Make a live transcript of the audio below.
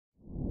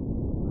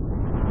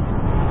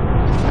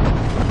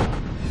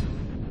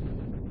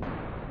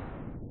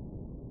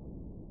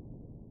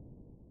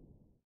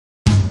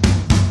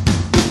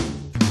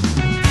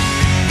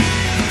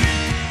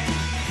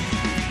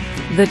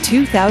The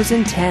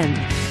 2010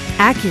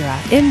 Acura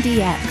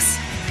MDX.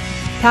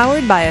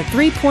 Powered by a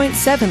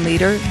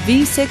 3.7-liter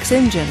V6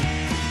 engine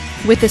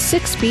with a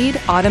 6-speed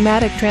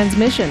automatic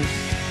transmission,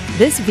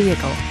 this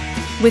vehicle,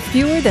 with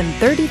fewer than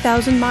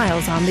 30,000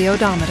 miles on the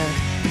odometer,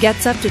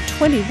 gets up to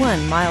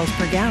 21 miles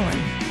per gallon.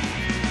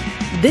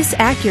 This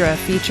Acura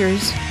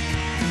features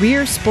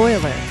rear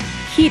spoiler,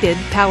 heated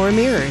power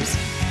mirrors,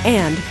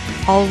 and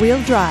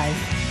all-wheel drive.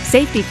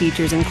 Safety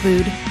features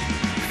include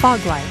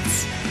fog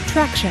lights,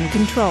 traction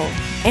control,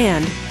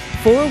 and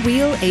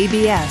 4-wheel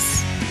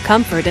ABS.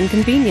 Comfort and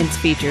convenience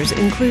features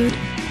include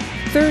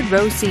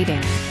third-row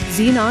seating,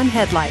 xenon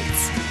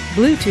headlights,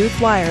 Bluetooth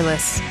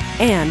wireless,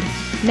 and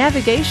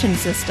navigation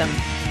system.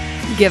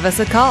 Give us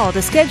a call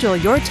to schedule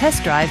your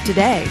test drive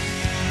today.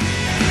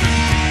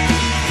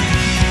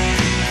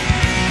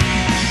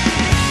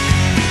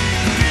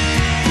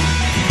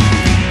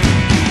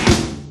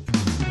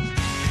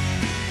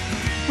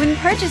 When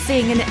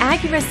purchasing an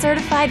Acura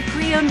certified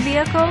pre-owned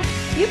vehicle,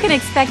 you can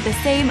expect the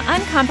same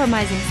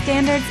uncompromising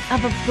standards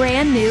of a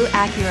brand new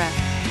Acura.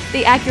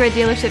 The Acura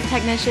dealership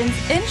technicians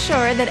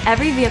ensure that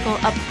every vehicle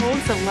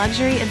upholds the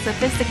luxury and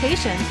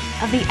sophistication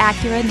of the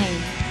Acura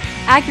name.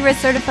 Acura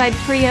certified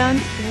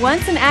pre-owned,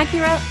 once an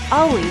Acura,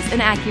 always an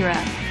Acura.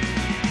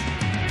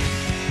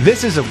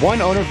 This is a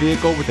one-owner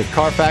vehicle with a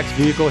Carfax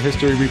Vehicle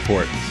History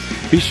Report.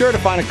 Be sure to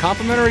find a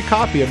complimentary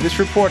copy of this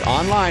report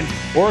online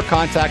or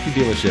contact the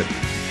dealership.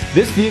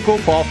 This vehicle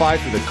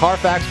qualifies for the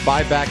Carfax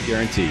Buyback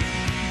Guarantee.